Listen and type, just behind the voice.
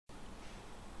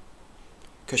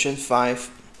Question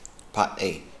 5, Part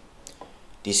A.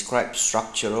 Describe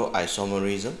structural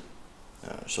isomerism.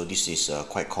 So this is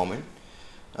quite common.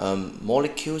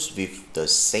 Molecules with the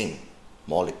same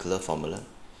molecular formula.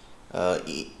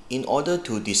 In order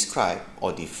to describe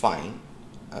or define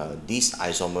this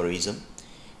isomerism,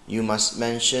 you must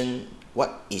mention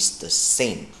what is the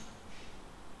same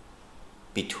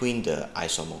between the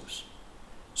isomers.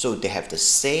 So they have the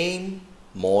same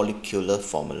molecular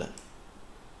formula.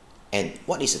 And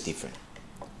what is the difference?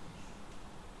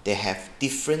 They have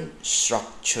different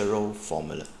structural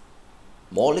formula.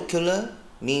 Molecular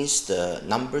means the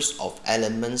numbers of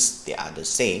elements, they are the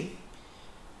same,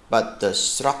 but the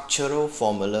structural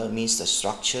formula means the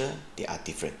structure, they are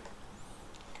different.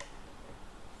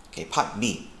 Okay, part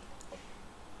B.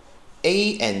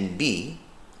 A and B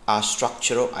are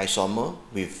structural isomer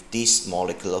with this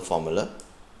molecular formula.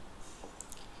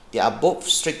 They are both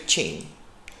straight chain,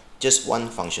 just one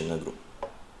functional group.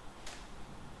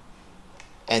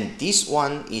 And this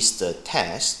one is the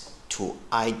test to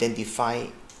identify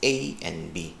A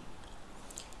and B.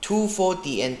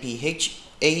 2,4-DNPH,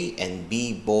 A and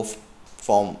B both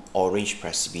form orange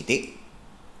precipitate.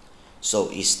 So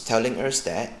it's telling us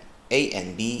that A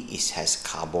and B has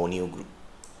carbonyl group.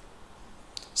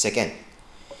 Second,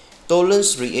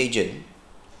 Tollens reagent,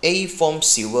 A forms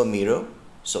silver mirror.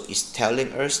 So it's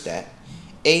telling us that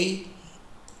A,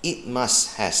 it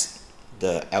must has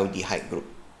the aldehyde group.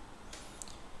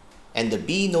 And the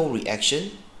B no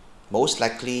reaction, most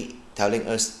likely telling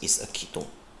us is a ketone.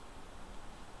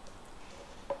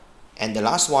 And the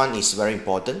last one is very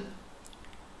important,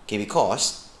 okay,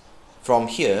 because from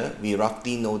here we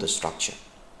roughly know the structure.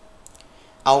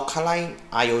 Alkaline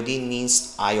iodine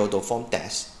means iodoform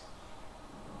test.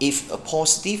 If a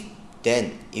positive,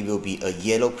 then it will be a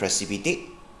yellow precipitate.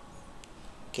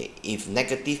 Okay, if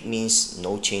negative means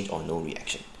no change or no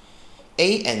reaction.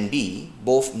 A and B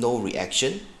both no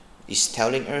reaction is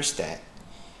telling us that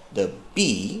the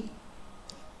B,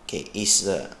 okay, is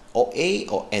or A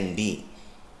or and B,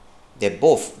 they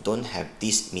both don't have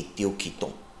this methyl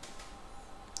ketone.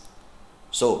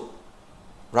 So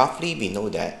roughly we know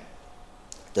that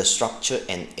the structure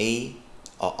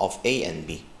of A and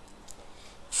B.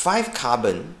 5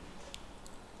 carbon,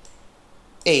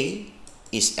 A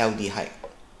is aldehyde.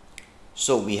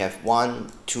 So we have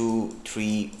 1, 2,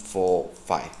 3, 4,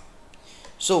 5.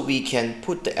 So we can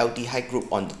put the aldehyde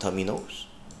group on the terminals.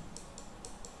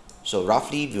 So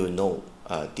roughly we will know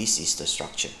this is the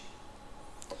structure.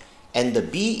 And the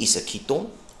B is a ketone.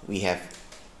 We have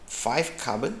 5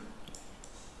 carbon.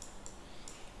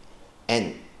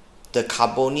 And the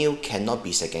carbonyl cannot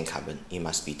be second carbon. It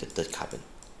must be the third carbon.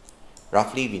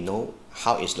 Roughly we know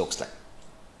how it looks like.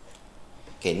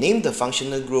 Okay, name the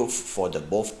functional group for the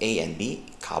both A and B,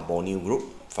 carbonyl group,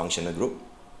 functional group.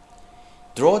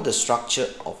 Draw the structure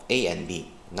of A and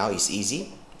B. Now it's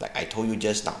easy, like I told you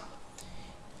just now.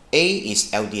 A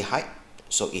is aldehyde,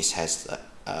 so it has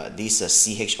this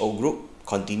CHO group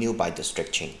continued by the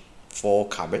straight chain, 4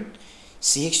 carbon,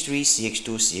 CH3,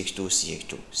 CH2,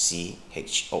 CH2,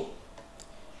 CH2, CHO.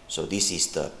 So this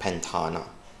is the pentana.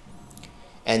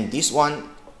 And this one,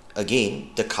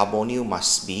 again, the carbonyl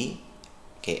must be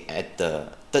at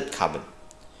the third carbon.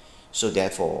 So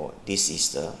therefore, this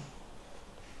is the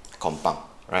compound,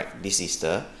 right? This is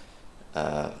the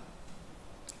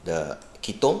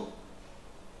ketone,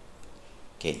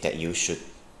 that you should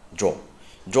draw.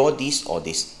 Draw this or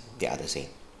this, they are the same.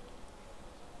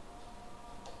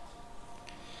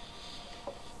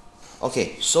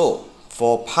 Okay, so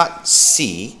for part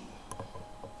C,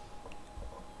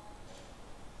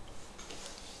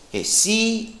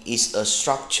 C is a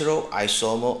structural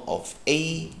isomer of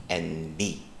A and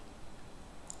B.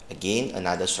 Again,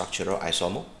 another structural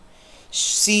isomer.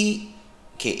 C,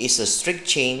 is a straight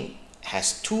chain,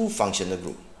 has 2 functional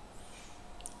groups.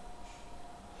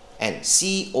 And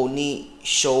C only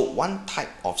show one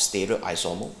type of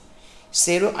stereoisomer.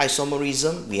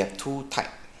 Stereoisomerism, we have 2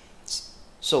 types.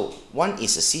 So one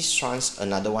is a cis-trans,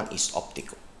 another one is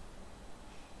optical.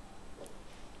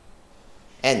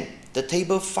 And the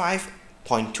table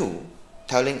 5.2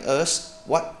 telling us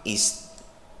what is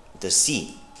the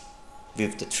C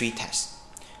with the 3 tests.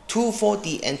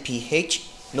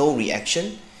 2,4-DNPH, no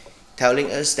reaction, telling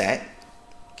us that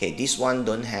this one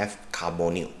don't have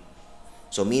carbonyl.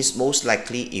 So means most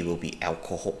likely it will be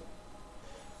alcohol.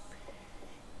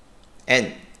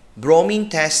 And bromine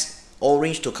test,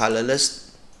 orange to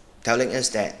colorless, telling us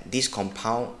that this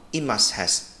compound, it must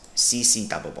has CC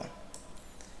double bond.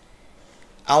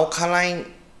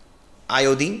 Alkaline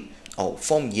iodine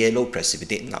form yellow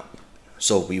precipitate now.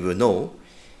 So we will know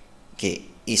it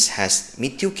has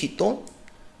methyl ketone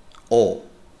or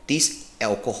this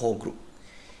alcohol group.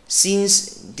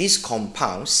 Since this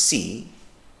compound C,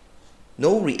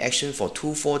 no reaction for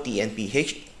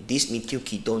 2,4-DNPH, this methyl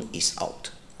ketone is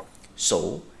out.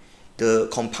 So the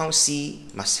compound C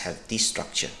must have this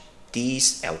structure,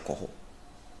 this alcohol.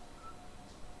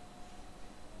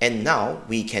 And now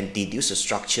we can deduce the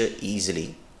structure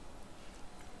easily.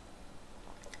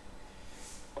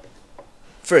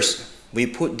 First, we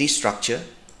put this structure,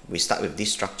 we start with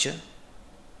this structure.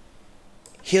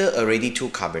 Here already 2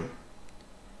 carbon.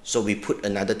 So we put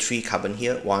another 3 carbon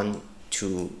here, 1,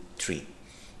 2, 3.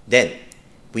 Then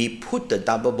we put the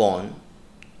double bond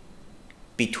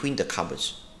between the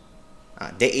carbons.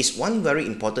 There is one very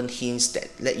important hint that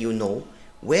let you know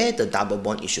where the double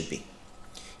bond it should be.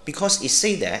 Because it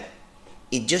say that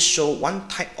it just show one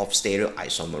type of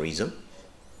stereoisomerism.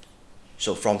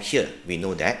 So from here we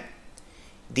know that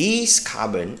this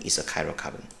carbon is a chiral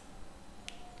carbon.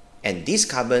 And this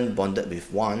carbon bonded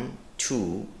with 1,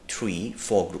 2, 3,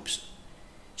 4 groups.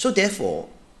 So therefore,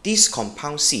 this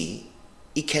compound C,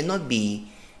 it cannot be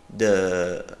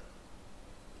the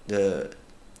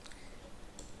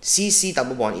CC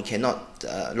double bond, it cannot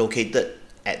located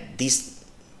at this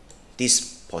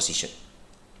position.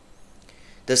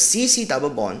 The CC double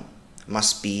bond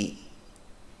must be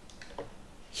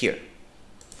here.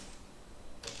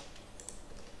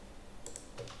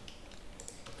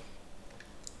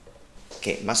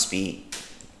 Okay, must be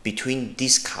between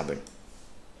this carbon,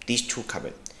 these 2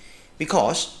 carbon.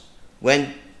 Because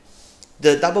when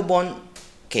the double bond,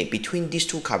 okay, between these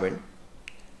 2 carbon,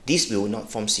 this will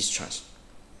not form cis trans.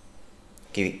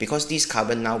 Okay, because this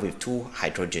carbon now with 2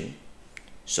 hydrogen,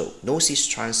 so no cis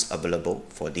trans available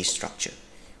for this structure,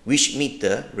 which meet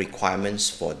the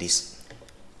requirements for this.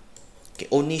 Okay,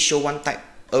 only show one type,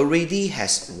 already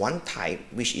has one type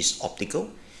which is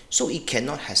optical, so it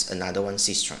cannot has another one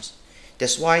cis trans.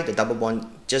 That's why the double bond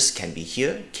just can be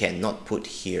here, cannot put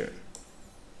here.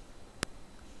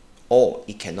 Or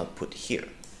it cannot put here.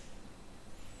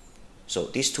 So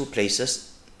these 2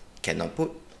 places cannot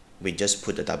put, we just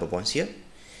put the double bonds here.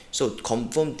 So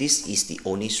confirm this is the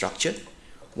only structure.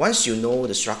 Once you know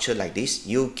the structure like this,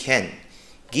 you can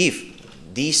give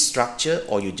this structure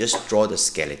or you just draw the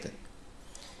skeleton.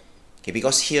 Okay,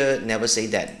 because here never say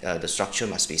that the structure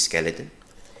must be skeleton.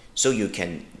 So you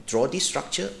can draw this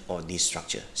structure or this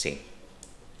structure, same.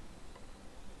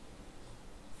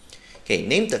 Okay,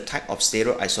 name the type of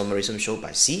stereoisomerism shown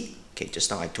by C. Okay,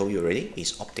 just now I told you already,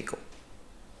 is optical.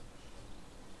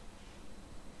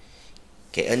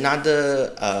 Okay,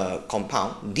 another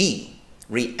compound, D,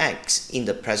 reacts in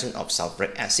the presence of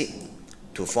sulfuric acid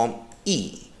to form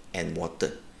E and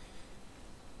water.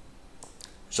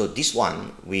 So this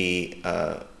one, we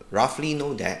roughly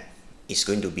know that it's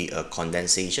going to be a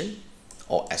condensation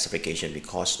or acidification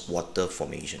because water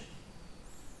formation.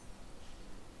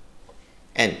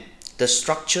 And the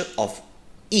structure of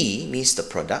E means the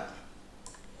product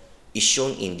is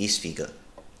shown in this figure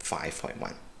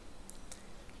 5.1.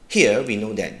 Here we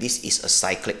know that this is a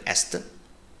cyclic ester.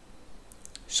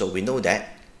 So we know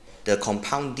that the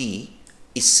compound D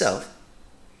itself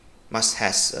must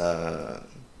has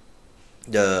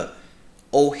the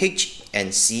OH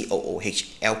and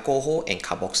COOH, alcohol and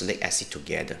carboxylic acid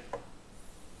together.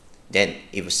 Then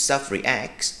it will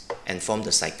self-reacts and form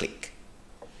the cyclic.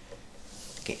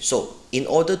 Okay, so in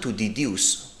order to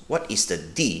deduce what is the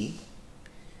D,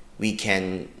 we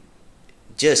can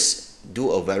just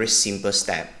do a very simple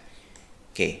step.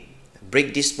 Okay,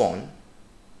 break this bond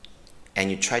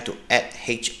and you try to add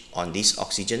H on this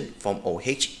oxygen, form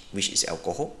OH, which is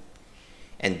alcohol.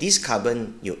 And this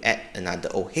carbon, you add another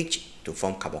OH to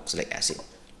form carboxylic acid,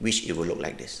 which it will look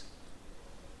like this.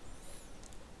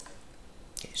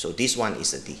 Okay, so this one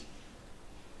is a D,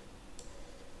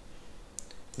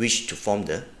 which to form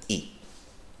the E.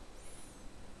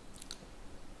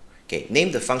 Okay,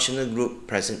 name the functional group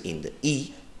present in the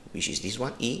E, which is this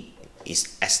one. E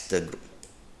is ester group.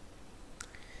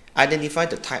 Identify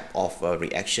the type of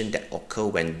reaction that occur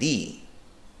when D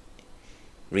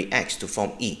reacts to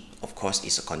form E. Of course,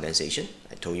 it's a condensation,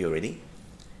 I told you already.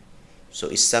 So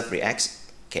it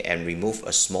self-reacts, okay, and remove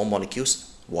a small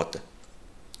molecules, water.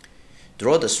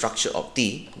 Draw the structure of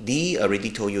D. D already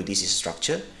told you this is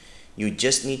structure. You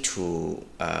just need to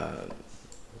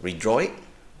redraw it,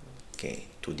 okay,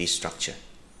 to this structure.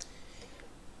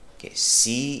 Okay,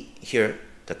 C here,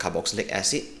 the carboxylic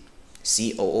acid,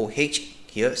 COOH,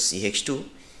 here CH2,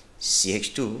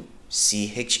 CH2,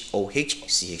 CHOH,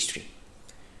 CH3.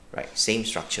 Right, same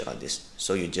structure on this.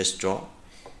 So you just draw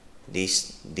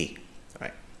this D,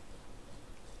 right?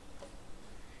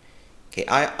 Okay,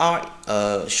 I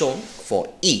are shown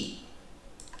for E.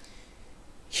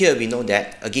 here we know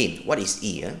that, again, what is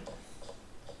E?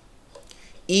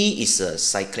 E is a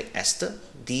cyclic ester.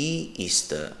 D is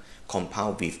the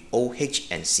compound with OH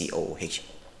and COOH.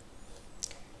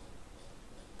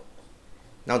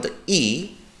 Now the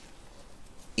E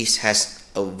has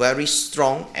a very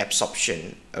strong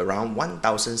absorption around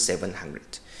 1700.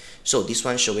 So this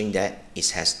one showing that it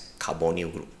has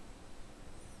carbonyl group.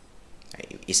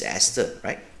 It's ester,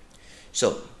 right?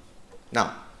 So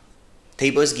now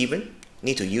tables given,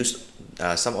 need to use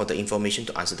some of the information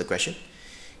to answer the question.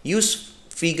 Use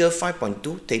figure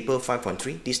 5.2, table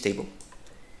 5.3, this table,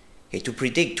 okay, to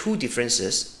predict two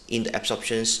differences in the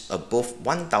absorptions above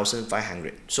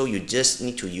 1500. So you just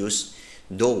need to use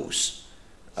those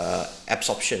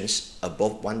absorptions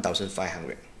above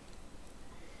 1500.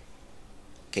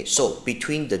 Okay, so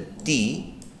between the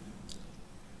D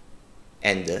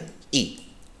and the E,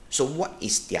 so what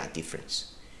is their difference?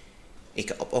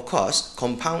 Of course,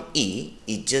 compound E,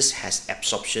 it just has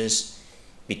absorptions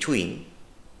between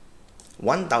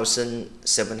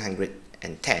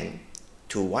 1710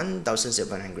 to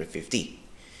 1750.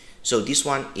 So this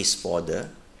one is for the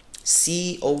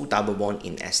CO double bond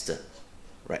in ester,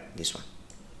 right? This one.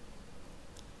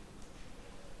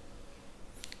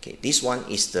 Okay, this one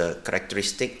is the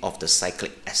characteristic of the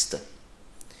cyclic ester.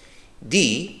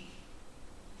 D,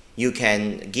 you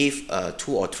can give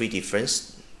 2 or 3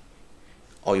 difference,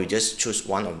 or you just choose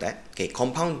one of that. Okay,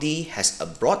 compound D has a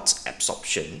broad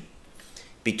absorption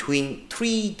between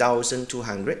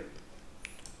 3200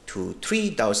 to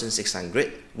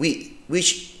 3600,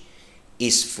 which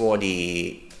is for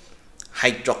the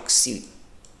hydroxy,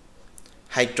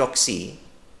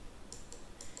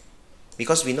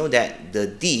 because we know that the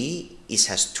D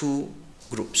has 2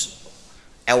 groups,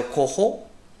 alcohol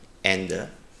and the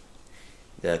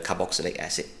carboxylic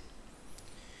acid.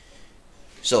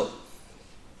 So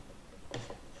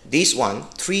this one,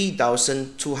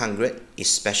 3200, is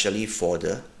specially for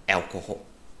the alcohol,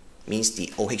 means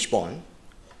the OH bond,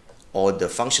 or the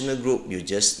functional group, you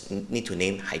just need to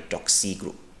name hydroxy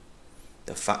group.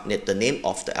 The name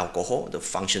of the alcohol, the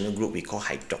functional group, we call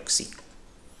hydroxy.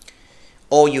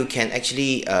 Or you can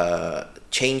actually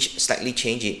slightly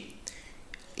change it.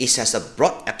 It has a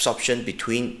broad absorption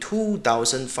between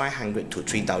 2500 to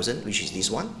 3000, which is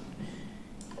this one.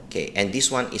 Okay, and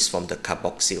this one is from the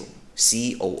carboxyl,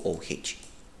 COOH,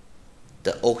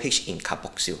 the OH in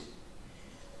carboxyl.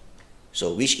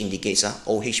 So which indicates a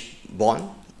OH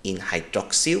bond in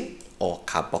hydroxyl or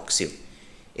carboxyl.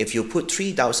 If you put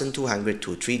 3200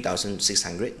 to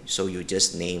 3600, so you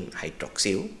just name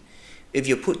hydroxyl. If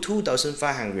you put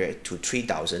 2500 to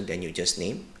 3000, then you just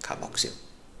name carboxyl.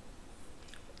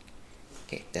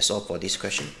 Okay, that's all for this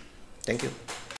question. Thank you.